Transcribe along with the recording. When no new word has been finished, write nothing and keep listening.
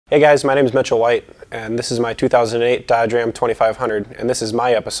Hey guys, my name is Mitchell White, and this is my 2008 Dodge Ram 2500, and this is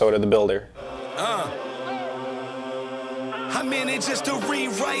my episode of The Builder. I'm in it just to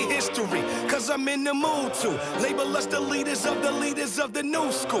rewrite history, cause I'm in the mood to label us the leaders of the new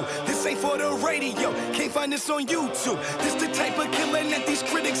school. This ain't for the radio, can't find this on YouTube. This the type of killing that these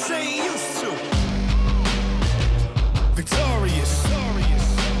critics ain't used to. Victorious,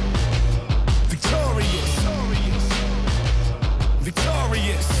 victorious,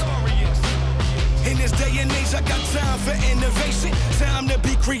 victorious. In this day and age, I got time for innovation, time to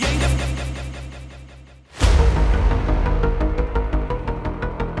be creative.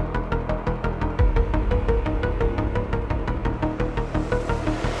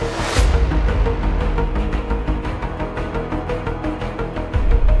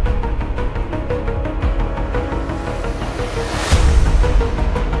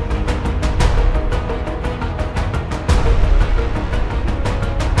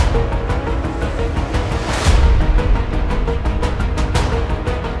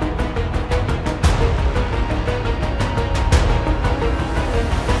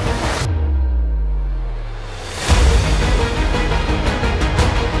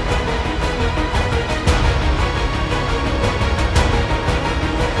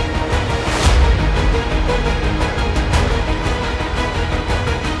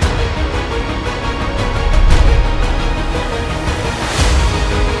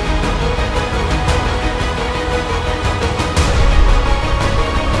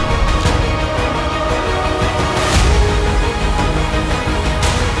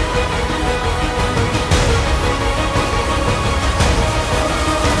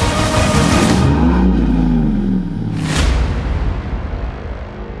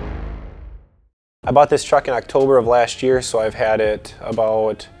 I bought this truck in October of last year, so I've had it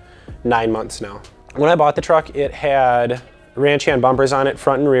about 9 months now. When I bought the truck, it had ranch hand bumpers on it,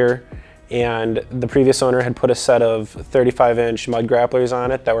 front and rear, and the previous owner had put a set of 35-inch mud grapplers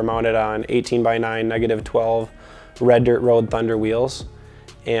on it that were mounted on 18x9 -12 red dirt road Thunder wheels.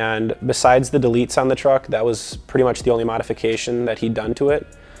 And besides the deletes on the truck, that was pretty much the only modification that he'd done to it.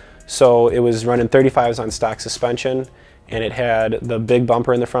 So it was running 35s on stock suspension, and it had the big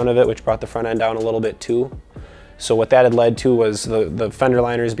bumper in the front of it, which brought the front end down a little bit too. So what that had led to was the fender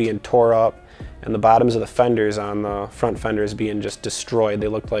liners being tore up and the bottoms of the fenders on the front fenders being just destroyed. They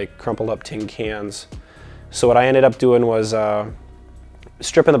looked like crumpled up tin cans. So what I ended up doing was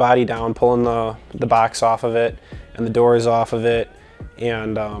stripping the body down, pulling the box off of it and the doors off of it,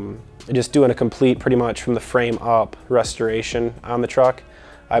 and just doing a complete, pretty much from the frame up, restoration on the truck.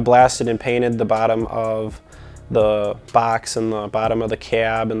 I blasted and painted the bottom of the box and the bottom of the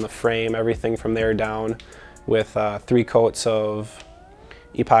cab and the frame, everything from there down, with 3 coats of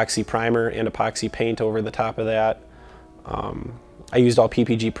epoxy primer and epoxy paint over the top of that. I used all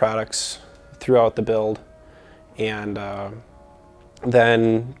PPG products throughout the build, and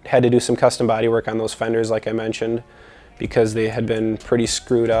then had to do some custom body work on those fenders like I mentioned, because they had been pretty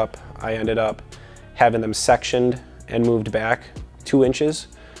screwed up. I ended up having them sectioned and moved back 2 inches.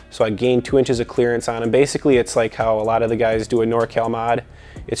 So I gained 2 inches of clearance on them. Basically, it's like how a lot of the guys do a NorCal mod.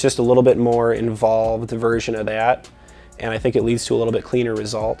 It's just a little bit more involved version of that, and I think it leads to a little bit cleaner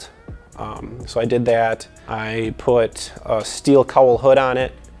result. So I did that. I put a steel cowl hood on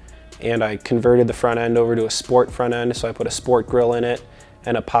it, and I converted the front end over to a sport front end, so I put a sport grille in it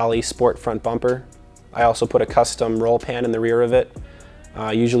and a poly sport front bumper. I also put a custom roll pan in the rear of it.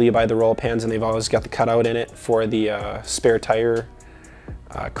 Usually you buy the roll pans and they've always got the cutout in it for the spare tire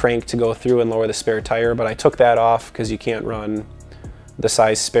crank to go through and lower the spare tire, but I took that off because you can't run the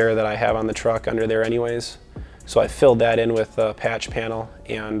size spare that I have on the truck under there anyways. So I filled that in with a patch panel,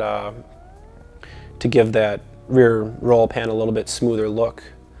 and to give that rear roll pan a little bit smoother look.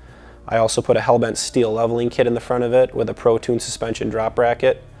 I also put a Hellbent steel leveling kit in the front of it with a Pro Tune suspension drop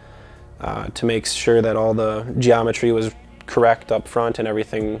bracket to make sure that all the geometry was correct up front and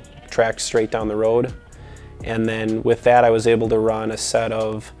everything tracked straight down the road. And then with that, I was able to run a set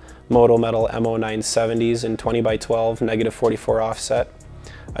of Moto Metal MO970s in 20x12 -44 offset.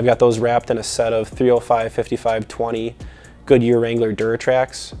 I've got those wrapped in a set of 305 5520 Goodyear Wrangler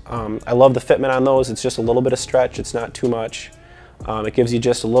Duratrax. I love the fitment on those. It's just a little bit of stretch. It's not too much. It gives you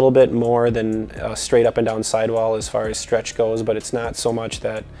just a little bit more than a straight up and down sidewall as far as stretch goes, but it's not so much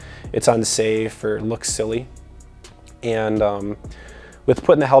that it's unsafe or looks silly. And with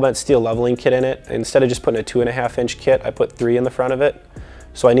putting the Hellbent steel leveling kit in it, instead of just putting a 2.5-inch kit, I put 3 in the front of it.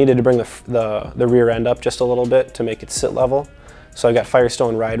 So I needed to bring the rear end up just a little bit to make it sit level. So I've got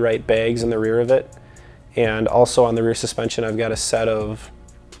Firestone Ride Right bags in the rear of it. And also on the rear suspension, I've got a set of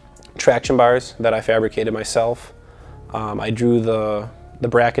traction bars that I fabricated myself. I drew the the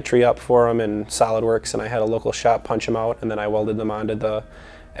bracketry up for them in SolidWorks, and I had a local shop punch them out, and then I welded them onto the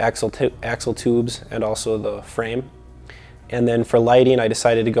axle tubes and also the frame. And then for lighting, I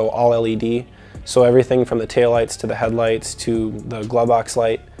decided to go all LED. So everything from the taillights to the headlights to the glove box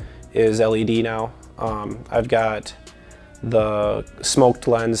light is LED now. I've got the smoked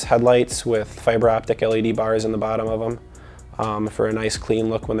lens headlights with fiber optic LED bars in the bottom of them for a nice clean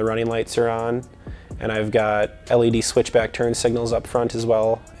look when the running lights are on. And I've got LED switchback turn signals up front as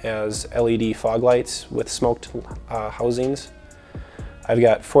well as LED fog lights with smoked housings. I've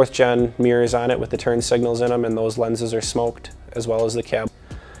got 4th gen mirrors on it with the turn signals in them, and those lenses are smoked as well as the cab.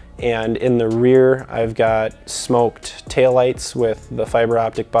 And in the rear, I've got smoked taillights with the fiber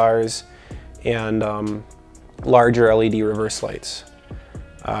optic bars and larger LED reverse lights.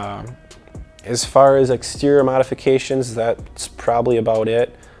 As far as exterior modifications, that's probably about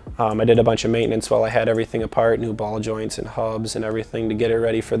it. I did a bunch of maintenance while I had everything apart, new ball joints and hubs and everything to get it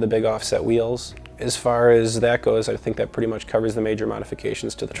ready for the big offset wheels. As far as that goes, I think that pretty much covers the major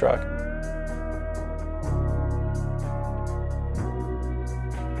modifications to the truck.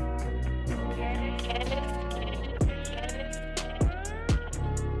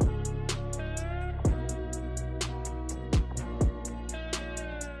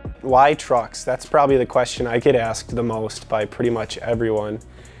 Why trucks? That's probably the question I get asked the most by pretty much everyone.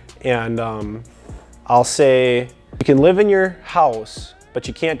 And I'll say, you can live in your house, but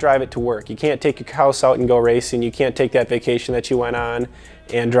you can't drive it to work. You can't take your house out and go racing. You can't take that vacation that you went on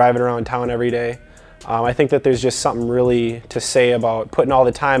and drive it around town every day. I think that there's just something really to say about putting all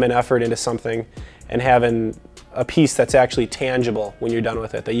the time and effort into something and having a piece that's actually tangible when you're done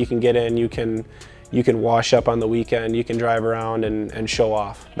with it, that you can get in, you can wash up on the weekend, you can drive around and show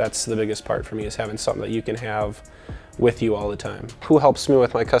off. That's the biggest part for me, is having something that you can have with you all the time. Who helps me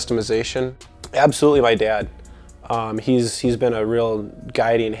with my customization? Absolutely my dad. He's been a real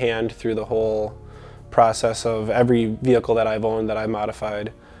guiding hand through the whole process of every vehicle that I've owned that I've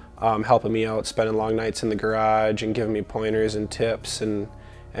modified, helping me out, spending long nights in the garage and giving me pointers and tips and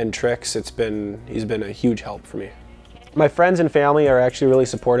tricks. He's been a huge help for me. My friends and family are actually really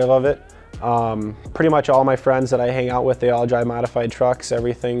supportive of it. Pretty much all my friends that I hang out with, they all drive modified trucks,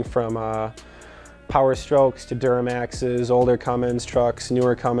 everything from Power Strokes to Duramaxes, older Cummins trucks,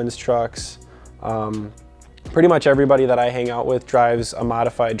 newer Cummins trucks. Pretty much everybody that I hang out with drives a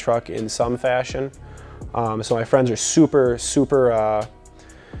modified truck in some fashion. So my friends are super supportive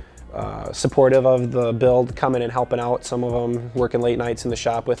of the build, coming and helping out, some of them working late nights in the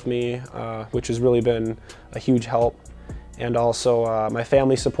shop with me, which has really been a huge help. And also my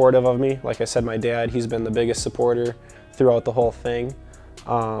family's supportive of me. Like I said, my dad, he's been the biggest supporter throughout the whole thing.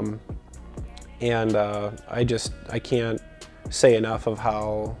 I can't say enough of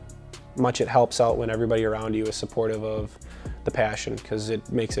how much it helps out when everybody around you is supportive of the passion, because it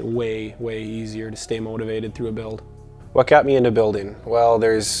makes it way easier to stay motivated through a build. What got me into building? Well,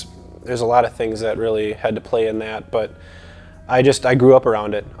 there's a lot of things that really had to play in that, but I grew up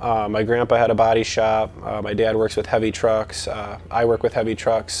around it. My grandpa had a body shop, my dad works with heavy trucks, I work with heavy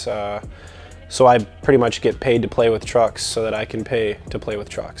trucks, so I pretty much get paid to play with trucks so that I can pay to play with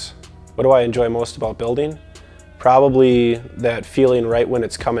trucks. What do I enjoy most about building? Probably that feeling right when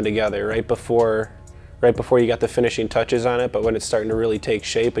it's coming together, right before you got the finishing touches on it, but when it's starting to really take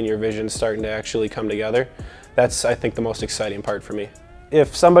shape and your vision's starting to actually come together. That's, I think, the most exciting part for me.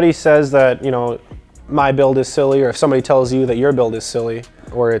 If somebody says that, you know, my build is silly, or if somebody tells you that your build is silly,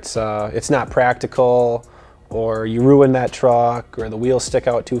 or it's not practical, or you ruin that truck, or the wheels stick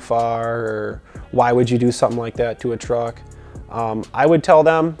out too far, or why would you do something like that to a truck, I would tell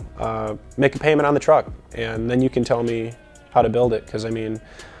them, make a payment on the truck, and then you can tell me how to build it. Because I mean,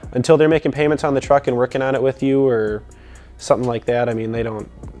 until they're making payments on the truck and working on it with you or something like that, I mean,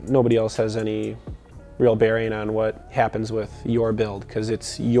 nobody else has any real bearing on what happens with your build, because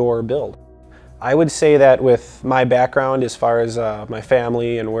it's your build. I would say that with my background, as far as my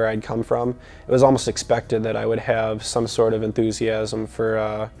family and where I'd come from, it was almost expected that I would have some sort of enthusiasm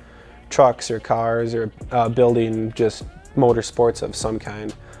for trucks or cars or building just motorsports of some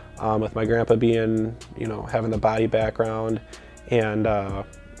kind. With my grandpa being, you know, having the body background and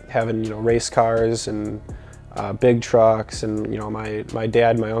having, you know, race cars and big trucks, and you know, my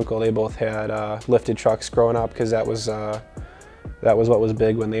dad and my uncle, they both had lifted trucks growing up, because that was what was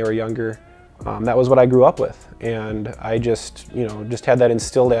big when they were younger. That was what I grew up with, and I just had that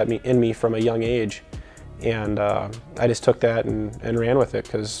instilled in me from a young age, and I just took that and ran with it,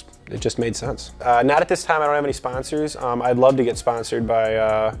 because it just made sense. Not at this time. I don't have any sponsors. I'd love to get sponsored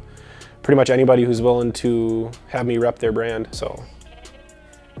by pretty much anybody who's willing to have me rep their brand. So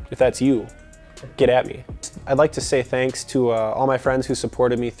if that's you, get at me. I'd like to say thanks to all my friends who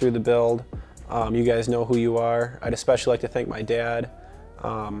supported me through the build. You guys know who you are. I'd especially like to thank my dad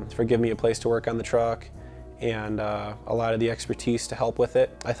for giving me a place to work on the truck and a lot of the expertise to help with it.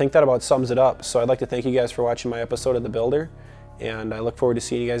 I think that about sums it up. So I'd like to thank you guys for watching my episode of The Builder, and I look forward to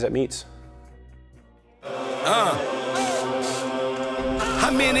seeing you guys at meets.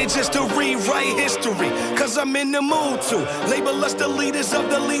 I'm in it just to rewrite history, cause I'm in the mood to label us the leaders of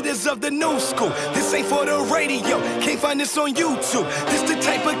the new school. This ain't for the radio, can't find this on YouTube. This the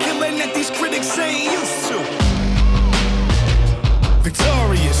type of killing that these critics ain't used to.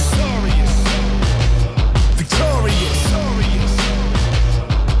 Victoria.